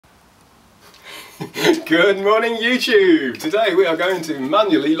Good morning YouTube! Today we are going to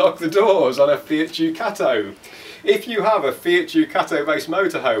manually lock the doors on a Fiat Ducato. If you have a Fiat Ducato based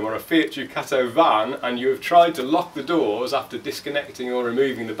motorhome or a Fiat Ducato van and you have tried to lock the doors after disconnecting or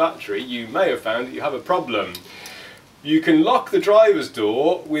removing the battery, you may have found that you have a problem. You can lock the driver's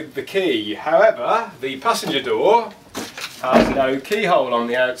door with the key, however the passenger door has no keyhole on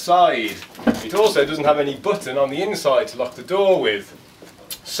the outside. It also doesn't have any button on the inside to lock the door with.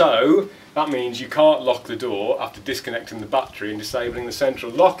 So that means you can't lock the door after disconnecting the battery and disabling the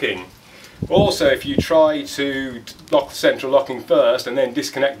central locking. Also, if you try to lock the central locking first and then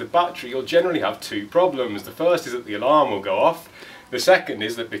disconnect the battery, you'll generally have two problems. The first is that the alarm will go off. The second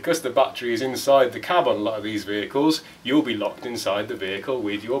is that because the battery is inside the cab on a lot of these vehicles, you'll be locked inside the vehicle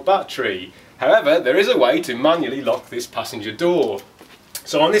with your battery. However, there is a way to manually lock this passenger door.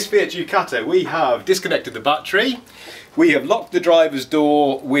 So on this Fiat Ducato we have disconnected the battery, we have locked the driver's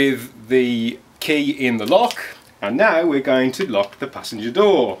door with the key in the lock, and now we're going to lock the passenger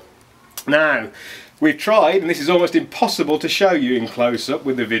door. Now, we've tried, and this is almost impossible to show you in close-up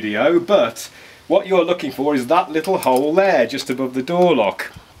with the video, but what you're looking for is that little hole there just above the door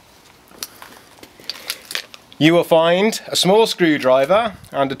lock. You will find a small screwdriver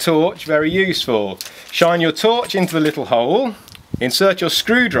and a torch very useful. Shine your torch into the little hole, insert your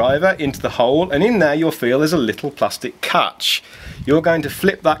screwdriver into the hole, and in there you'll feel there's a little plastic catch. You're going to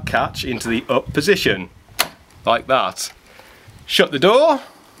flip that catch into the up position, like that. Shut the door,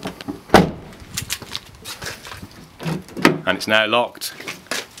 and it's now locked.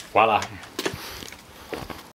 Voila!